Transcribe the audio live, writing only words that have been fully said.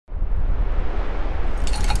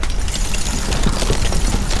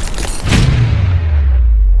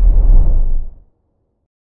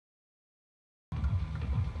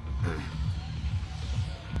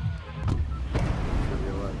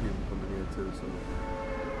some.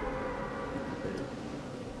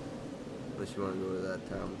 Unless you want to go to that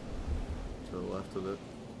town to the left of it.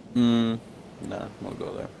 Nah, we'll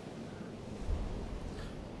go there.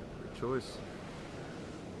 Your choice.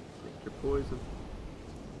 Take your poison.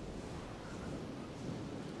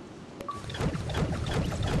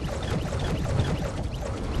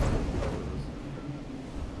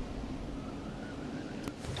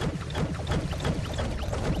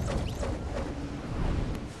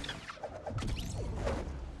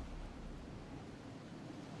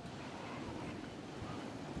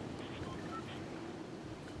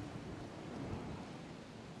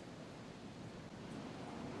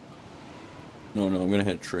 No, I'm gonna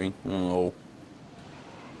hit a tree. Oh.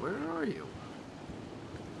 Where are you?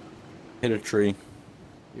 Hit a tree.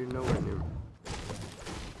 You're nowhere near me.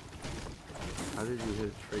 How did you hit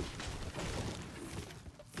a tree?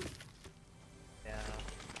 Yeah.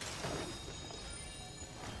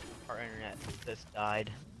 Our internet just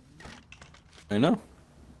died. I know.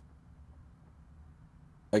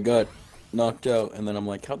 I got knocked out, and then I'm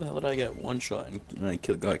like, how the hell did I get one shot? And I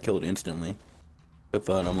got killed instantly. I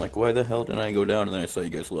thought, I'm like, why the hell didn't I go down? And then I saw you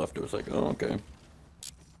guys left. It was like, oh, okay.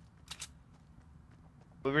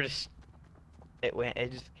 We were just... It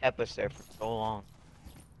just kept us there for so long.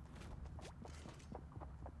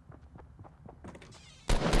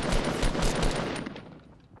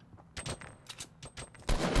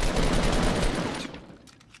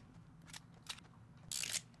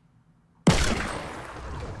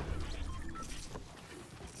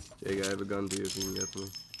 Jake, I have a gun to you if you can get to me.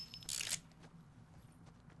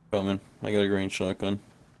 Coming. I got a green shotgun.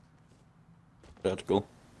 Tactical.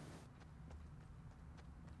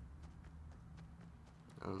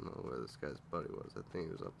 I don't know where this guy's buddy was. I think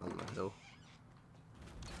he was up on the hill.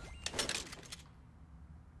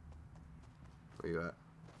 Where you at?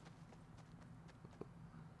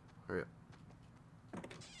 Hurry up.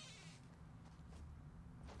 This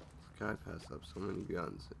guy passed up so many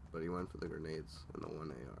guns, but he went for the grenades and the 1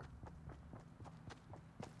 AR.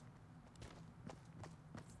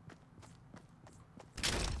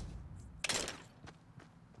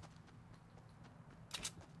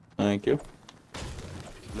 Thank you.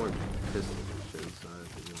 More pistol shit inside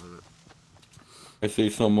if you want it. I see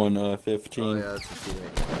someone, 15. Oh yeah, that's a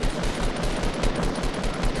teammate.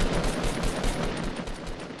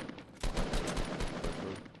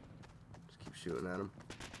 Just keep shooting at him.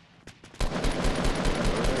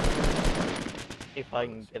 See if I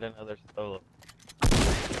can get another solo.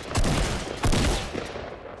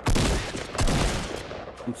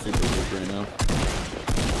 I'm super weak right now.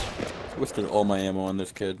 Wasted all my ammo on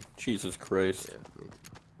this kid. Jesus Christ. Yeah, me too.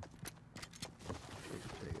 Thanks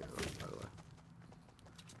for taking it out, by the way.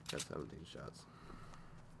 Got 17 shots.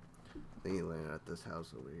 I think he landed at this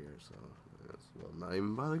house over here, so well, not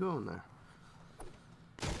even bother going there.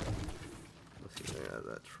 Unless he landed at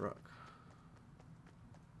that truck.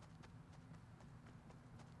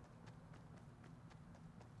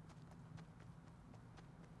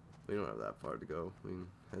 We don't have that far to go. We can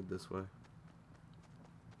head this way.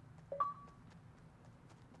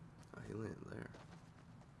 Oh, he landed there.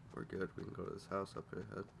 We're good. We can go to this house up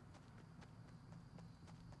ahead.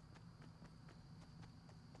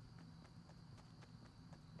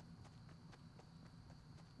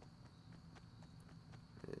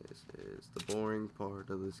 This is the boring part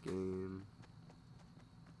of this game.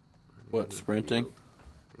 What, sprinting?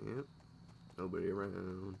 Yep. Nobody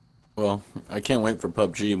around. Well, I can't wait for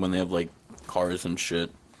PUBG when they have, like, cars and shit.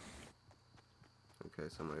 Okay,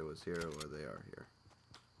 somebody was here or they are here.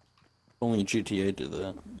 Only GTA did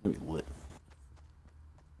that. That'd be lit.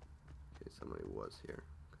 Okay, somebody was here.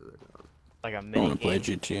 Because they're gone. Like a I mini want to play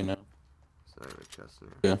game. GTA now. It's not even a chest in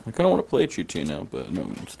here. Yeah, I kind of want to play GTA now, but no,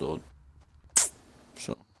 I'm installed.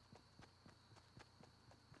 So.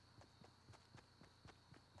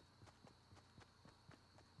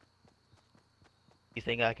 You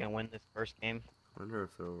think I can win this first game? I wonder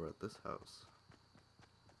if they're over at this house.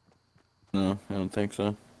 No, I don't think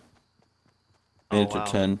so. Oh, Made it wow.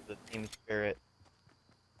 to 10. The team spirit.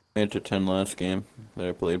 Made it to 10 last game that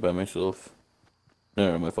I played by myself.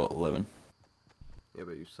 No, my fault, 11. Yeah,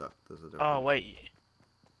 but you suck. There's a difference. Oh, wait.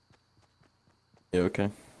 Yeah, okay.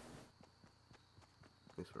 At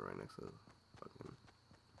least we're right next to the fucking...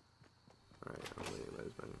 Alright, I don't think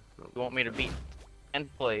anybody's been... Nope. You want me to beat 10th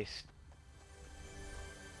place?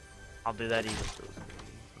 I'll do that easy.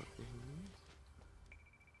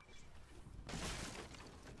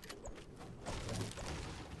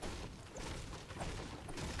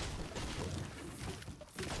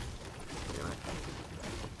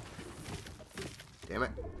 Damn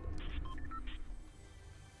it.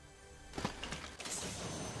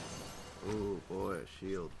 Oh boy, a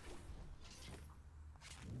shield.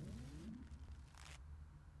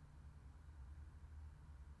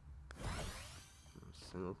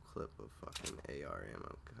 A single clip of fucking AR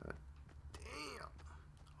ammo. God damn.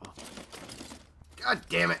 Oh. God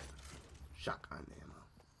damn it. Shotgun ammo.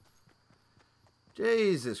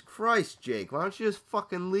 Jesus Christ, Jake. Why don't you just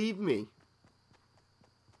fucking leave me?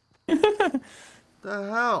 The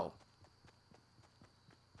hell?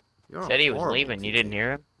 You're Said he was horrible leaving. You teammate. didn't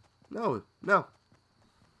hear him? No, no.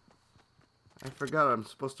 I forgot I'm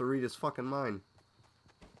supposed to read his fucking mind.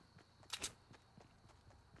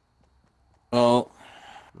 Well,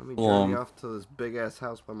 Let me journey off to this big ass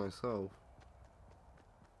house by myself.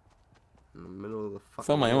 In the middle of the fucking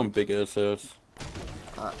found my own woods. big ass house.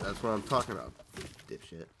 Ah, that's what I'm talking about,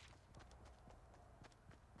 dipshit.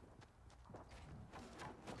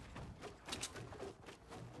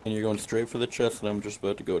 And you're going straight for the chest, and I'm just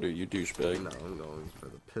about to go to you, douchebag. No, I'm going for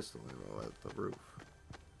the pistol ammo at the roof.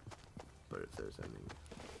 But if there's any...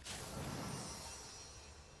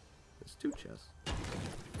 There's two chests.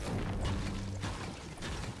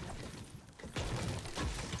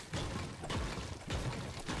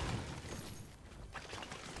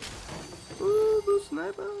 Ooh, the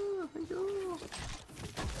sniper! Thank you!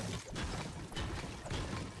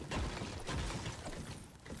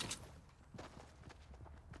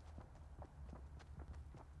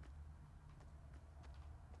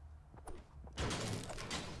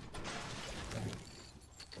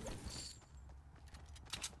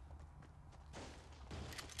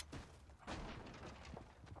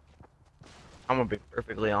 I'm gonna be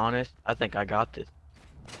perfectly honest. I think I got this.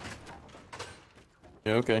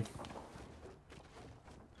 Yeah, okay. You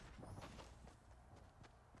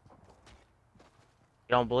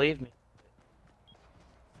don't believe me?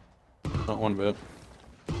 Not one bit.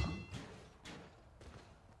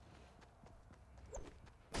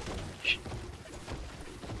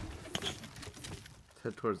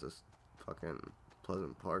 Head towards this fucking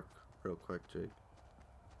Pleasant Park real quick, Jake.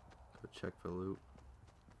 Go check for loot.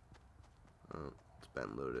 It's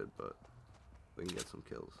been looted, but we can get some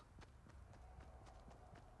kills.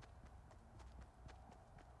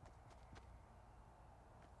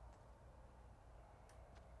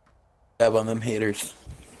 Dab on them haters.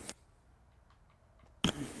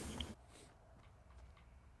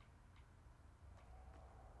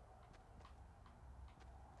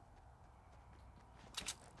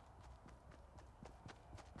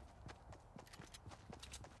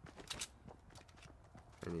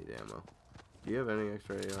 I need ammo. Do you have any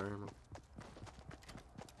extra AR ammo?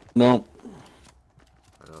 No,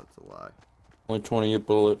 I know it's a lie. only 28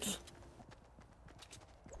 bullets.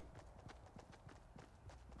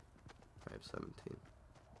 I have 17.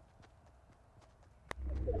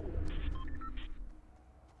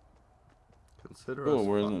 Consider Oh, us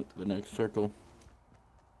we're in fucked. the next circle.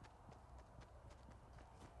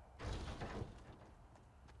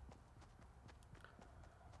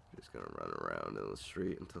 Just gonna run around in the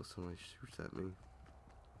street until somebody shoots at me.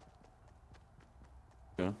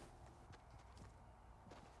 Yeah.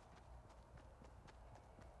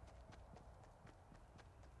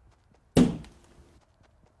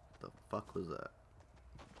 The fuck was that?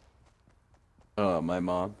 My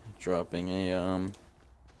mom dropping a,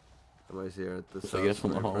 Somebody's here at this I guess house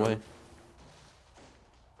from the right in front. hallway.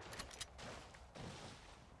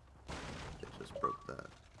 They just broke that.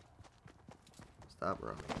 Stop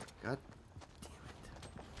running. God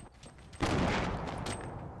damn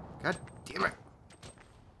it. God damn it.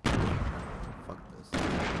 Fuck this.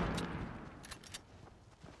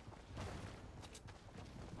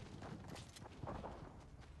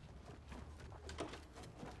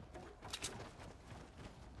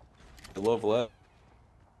 I love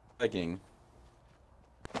lagging.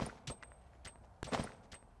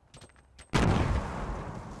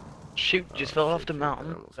 Shoot, just Oh, fell off shit, the shit, mountain.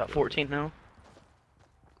 that almost Got killed 14 me. now.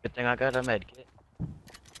 Good thing I got a med kit.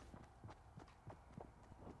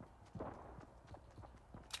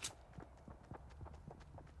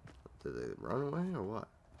 Did they run away or what?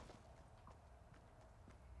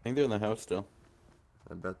 I think they're in the house still.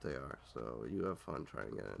 I bet they are. So you have fun trying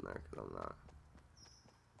to get in there, because I'm not.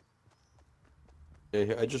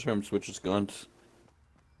 Yeah, I just heard him switch his guns.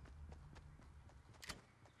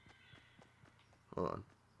 Hold on.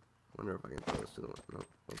 Wonder if I can throw this to the one. No.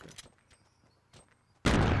 Okay.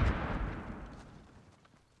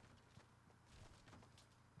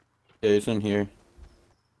 Yeah, he's in here.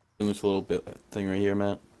 In this little bit thing right here,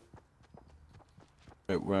 Matt.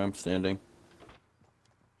 Right where I'm standing.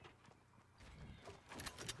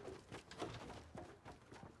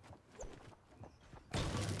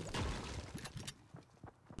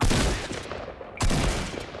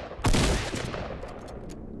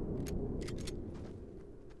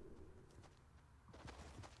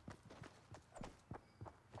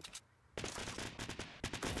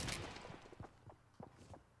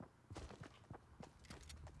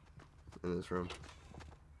 in this room?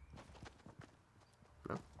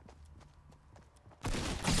 No.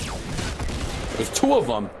 There's 2 of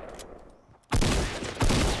them.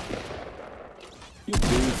 You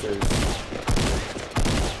losers.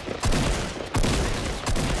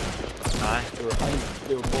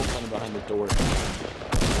 They were both hiding behind the door.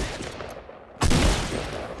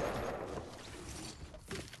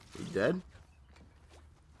 You dead?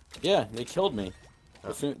 Yeah, they killed me.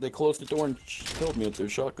 As soon they closed the door and killed me with their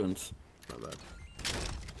shotguns. Not bad.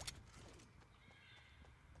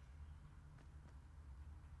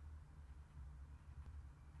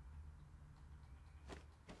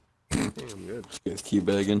 I think I'm good. This guy's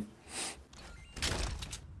teabagging.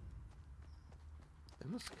 They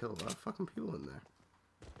must have killed a lot of fucking people in there.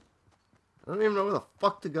 I don't even know where the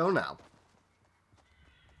fuck to go now.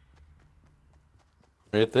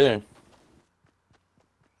 Right there.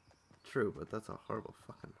 True, but that's a horrible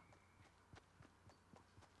fucking...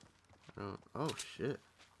 Oh shit.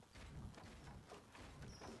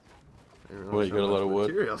 I didn't realize Wait, you got a how lot of much wood?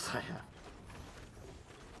 materials I have.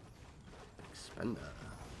 Expend that.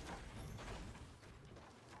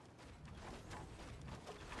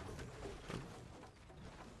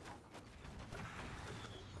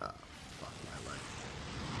 Oh, fuck my life.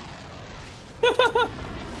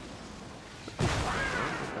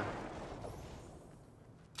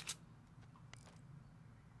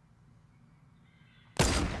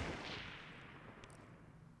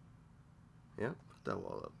 Yeah, put that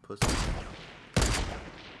wall up, pussy.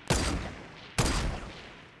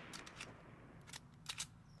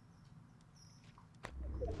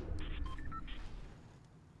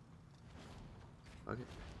 Okay,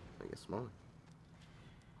 make it smaller.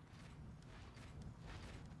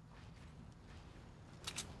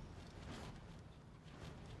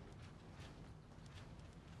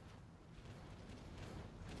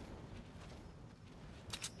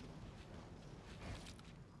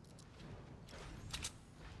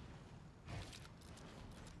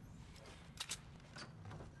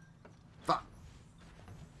 Fuck.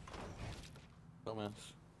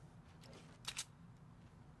 Dumbass.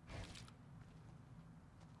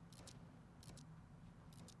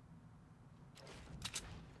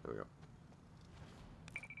 There we go.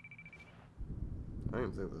 I don't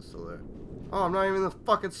even think they're still there. Oh, I'm not even in the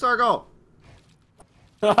fucking circle!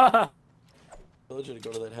 I told you to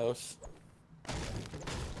go to that house.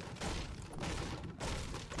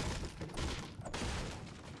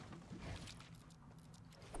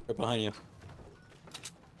 Right behind you.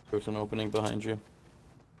 There's an opening behind you.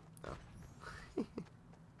 Oh,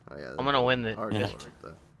 yeah, I'm gonna win the hard Yeah. right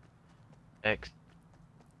there. X.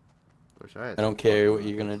 Wish I had I don't care what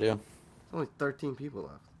you're gonna do. Only 13 people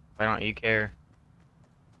left. Why don't you care?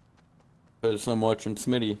 Because I'm watching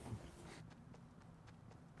Smitty.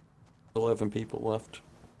 11 people left.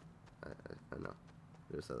 I know.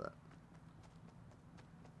 You just said that.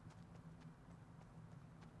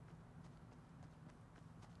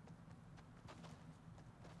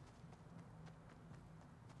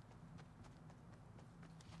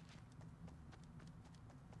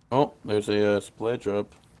 Oh, there's a supply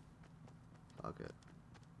drop. Okay.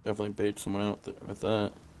 Definitely bait someone out with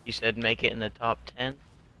that. You said make it in the top 10?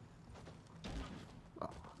 Oh.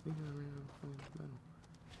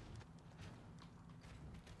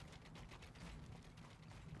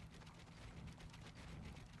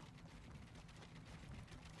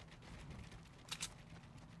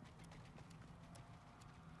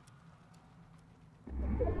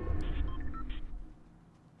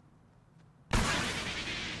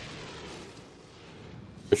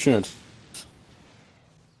 It shouldn't.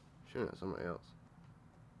 Shooting at somebody else.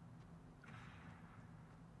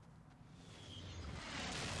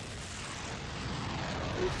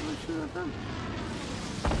 Who's somebody shooting at them?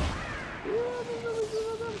 Yeah, there's somebody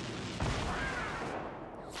shooting at them.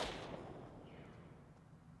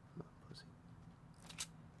 No, pussy.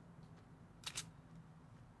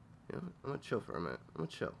 You know what? I'm gonna chill for a minute. I'm gonna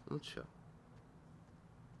chill. I'm gonna chill.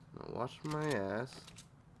 I'm gonna wash my ass.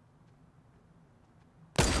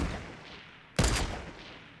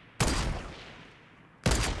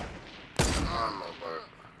 I'm over it.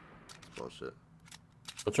 It's bullshit.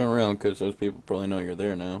 I'll turn around because those people probably know you're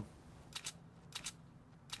there now.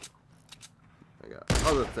 I got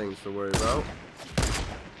other things to worry about.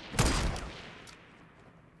 I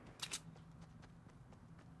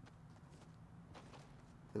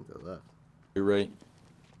think they left. You're right.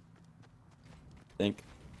 Think.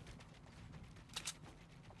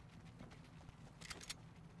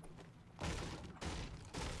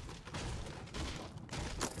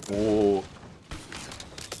 Whoa.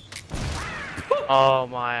 Oh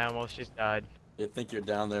my, I almost just died. You think you're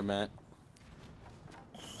down there, Matt?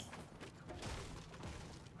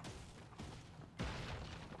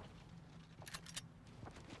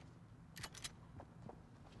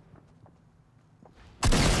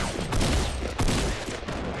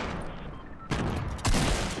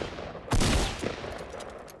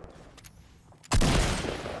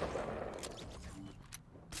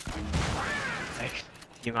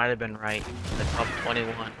 You might have been right. The top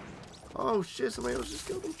 21. Oh shit, somebody else just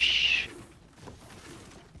killed him. Shh.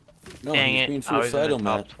 No, Dang he's it. being I was in the suicidal, top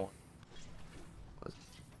Matt. 20.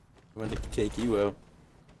 I want to take you out.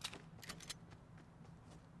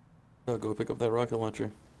 Oh, go pick up that rocket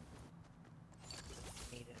launcher.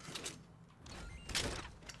 Need it.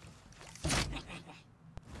 How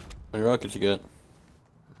many rockets you got?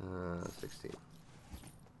 16.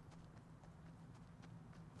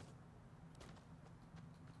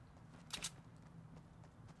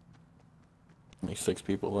 Only 6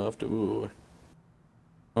 people left. Ooh.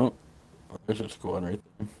 Oh, there's a squad right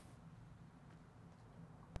there.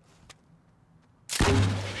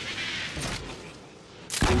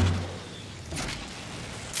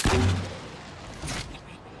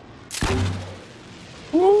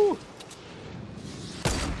 Woo!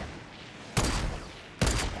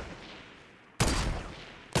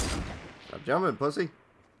 Stop jumping, pussy.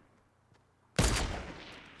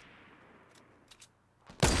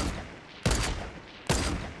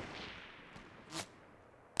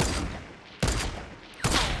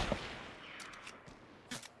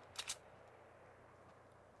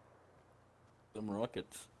 Some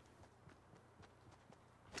rockets.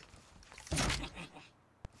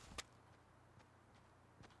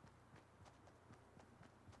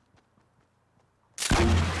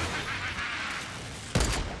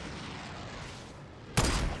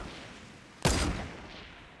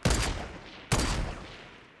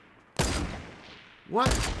 What?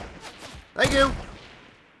 Thank you.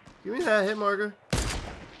 Give me that hit marker.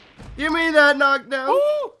 Give me that knockdown. Woo!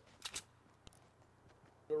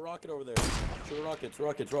 There's a rocket over there. Shoot rockets,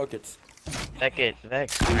 rockets, rockets.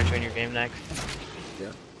 Vex, can I join your game next?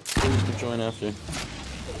 Yeah. You can join after.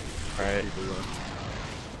 Alright.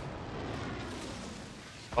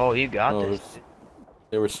 Oh, you got Oh, this.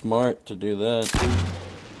 they were smart to do that.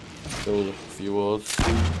 Build a few walls.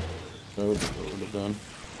 That would have done.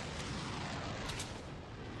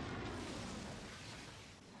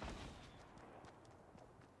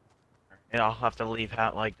 And I'll have to leave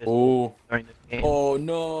out like this Oh. during this game. Oh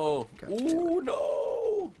no! God damn it. Ooh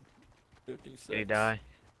no! 56. Did he die?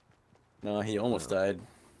 No, he almost No. died.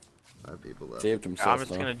 5 people left. Saved himself. I'm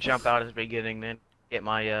just though. gonna jump out at the beginning, then get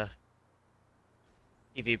my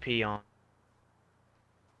PvP on.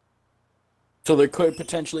 So there could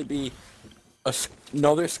potentially be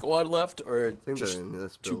another squad left, or I think just they're in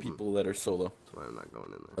this 2 building. people that are solo. That's why I'm not going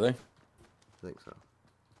in Are there. they? I think so.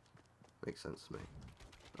 Makes sense to me.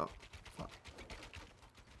 Oh, fuck.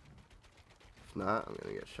 If not, I'm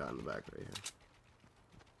gonna get shot in the back right here.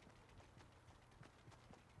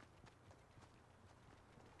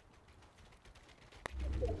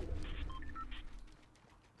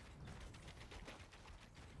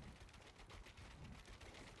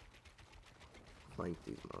 Flank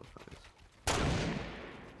these motherfuckers.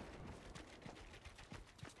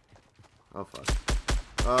 Oh fuck.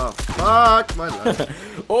 Oh fuck my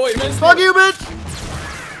life. Oh, he missed Fuck it! you,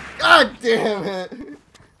 bitch! God damn it!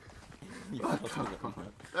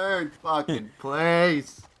 Third fucking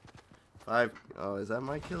place. 5. Oh, is that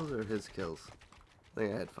my kills or his kills? I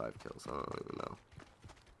think I had 5 kills. I don't even know.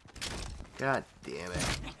 God damn it.